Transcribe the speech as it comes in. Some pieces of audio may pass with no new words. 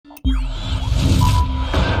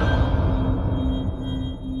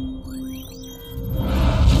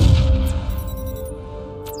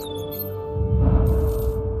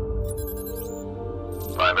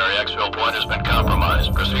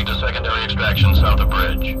extraction south of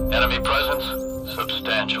bridge. Enemy presence?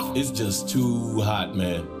 Substantial. It's just too hot,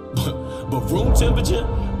 man. But room temperature?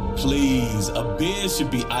 Please, a beer should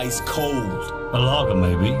be ice cold. A lager,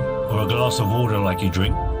 maybe. Or a glass of water like you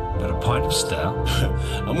drink. But a pint of stout?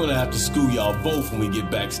 I'm gonna have to school y'all both when we get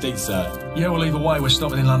back stateside. Yeah, well, either way, we're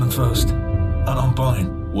stopping in London first. And I'm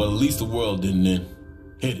buying. Well, at least the world didn't end.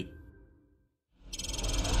 Hit it.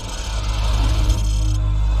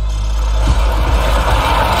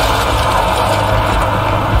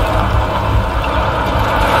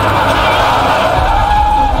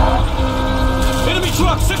 Enemy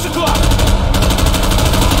truck, 6 o'clock!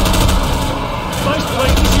 Base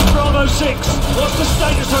plate, this is Bravo 6. What's the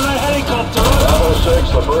status on that helicopter? Bravo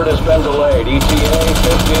 6, the bird has been delayed. ETA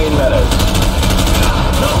 15 minutes.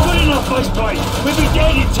 Not good enough, base plate. We'll be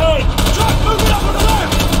dead in 10. Truck moving up on the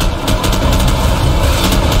left!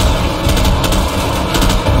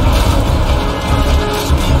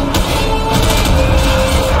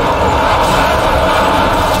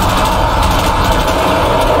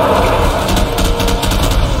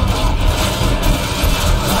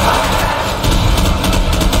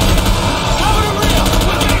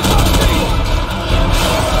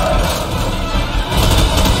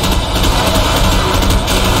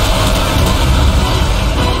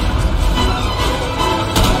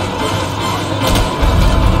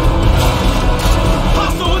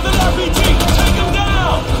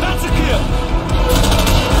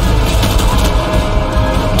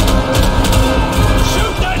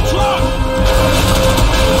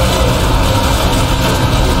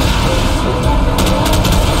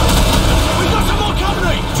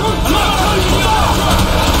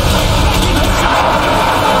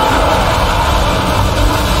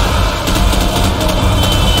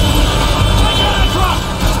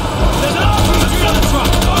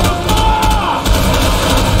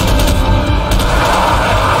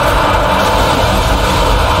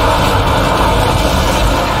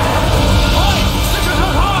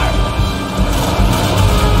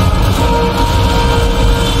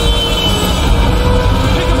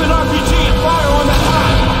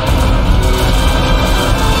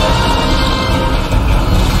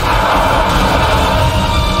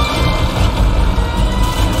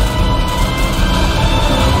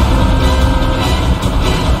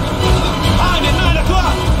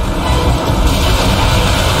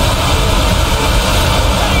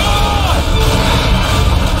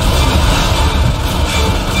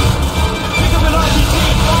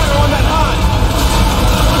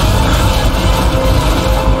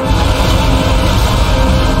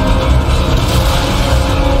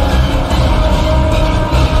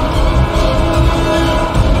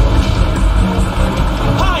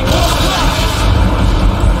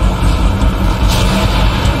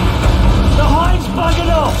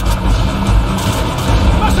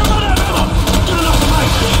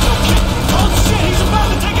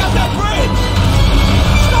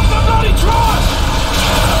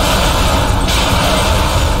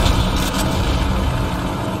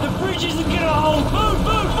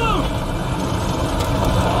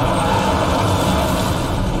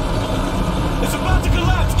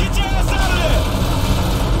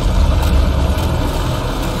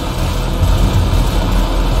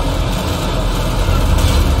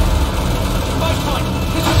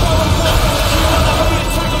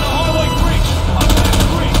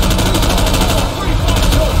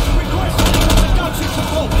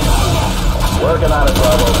 Working on it,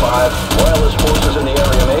 Bravo 5. Loyalist forces in the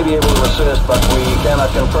area may be able to assist, but we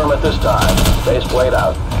cannot confirm at this time. Base plate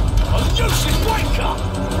out. A useless wanker!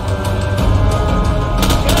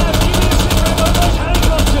 Guys, give me a sit rep on those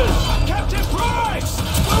helicopters! Captain Price!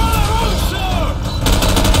 We're on our own, sir!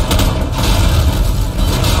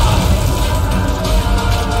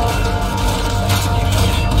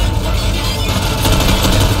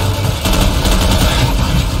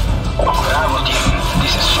 Bravo team,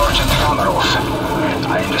 this is Sergeant Hamarov.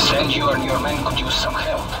 I understand you and your men could use some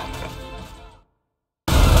help.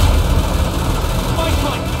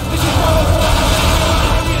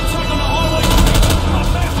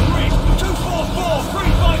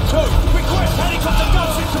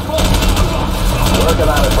 Working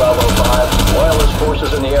on it, Bravo 5. Loyalist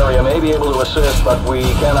forces in the area may be able to assist, but we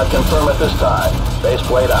cannot confirm at this time. Base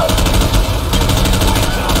plate out.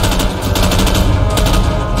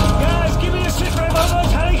 Guys, give me a sit rep on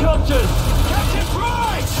those helicopters! Captain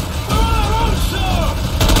Price! We're on our own, sir!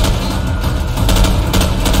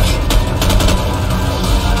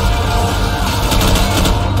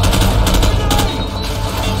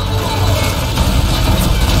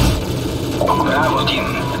 Bravo team,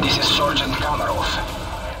 this is Sergeant Hamarov.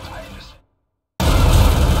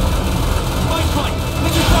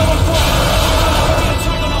 This is Bravo 4!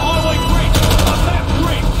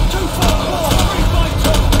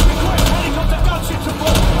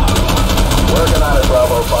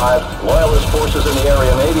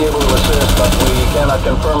 cannot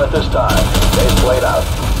confirm at this time. Base plate out.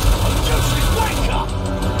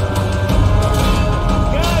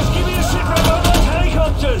 Guys, give me a sit rep on those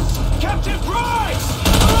helicopters! Captain Price!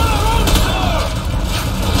 We're on our own, sir!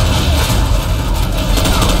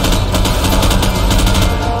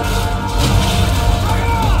 Bring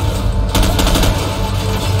it up!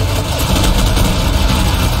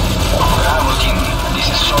 Bravo team, this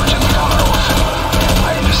is Sergeant Kamarov.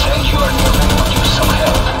 I understand you and your men could use some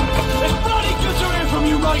help. It's bloody good to hear from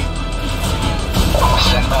you, mate!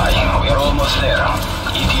 Stand by, we are almost there.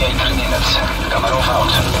 ETA 3 minutes. Kamarov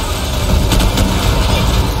out.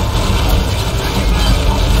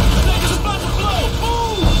 Thing is about to blow!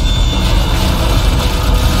 Move!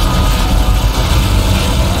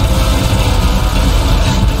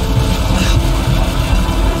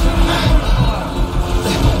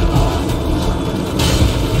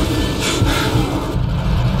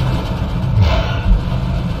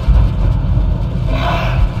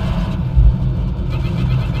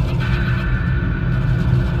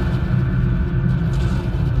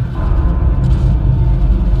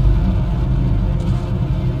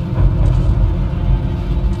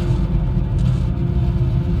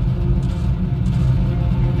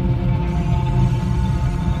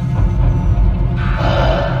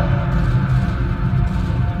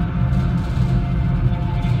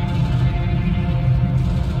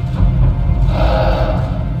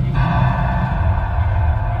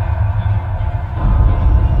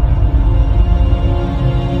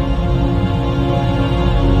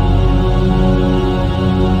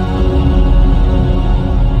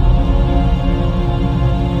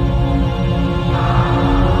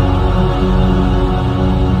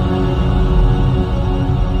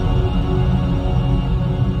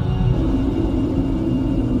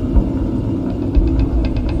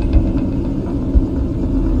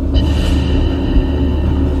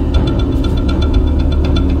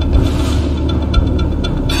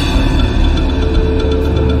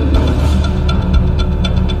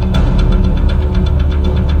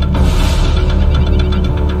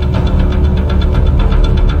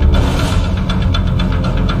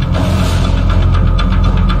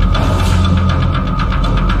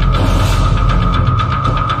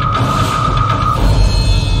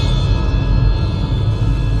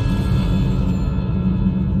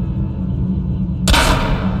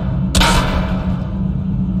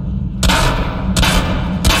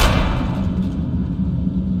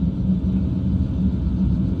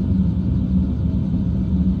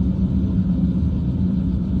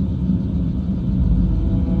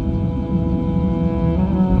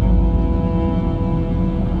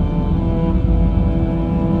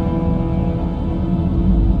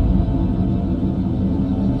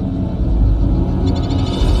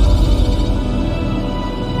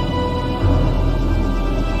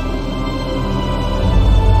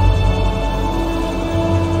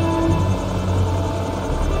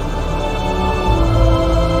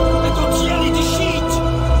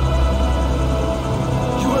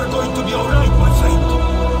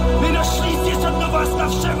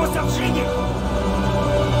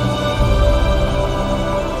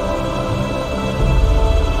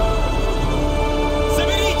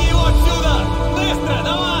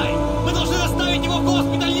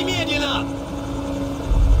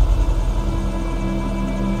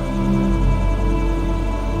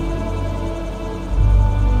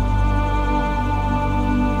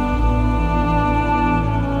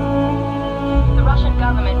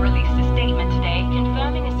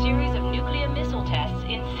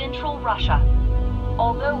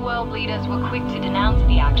 Although world leaders were quick to denounce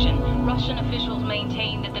the action, Russian officials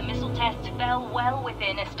maintain that the missile test fell well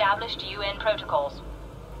within established UN protocols.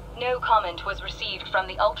 No comment was received from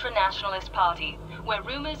the ultra-nationalist party, where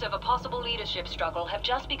rumors of a possible leadership struggle have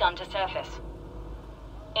just begun to surface.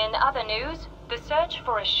 In other news, the search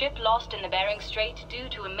for a ship lost in the Bering Strait due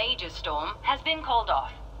to a major storm has been called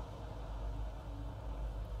off.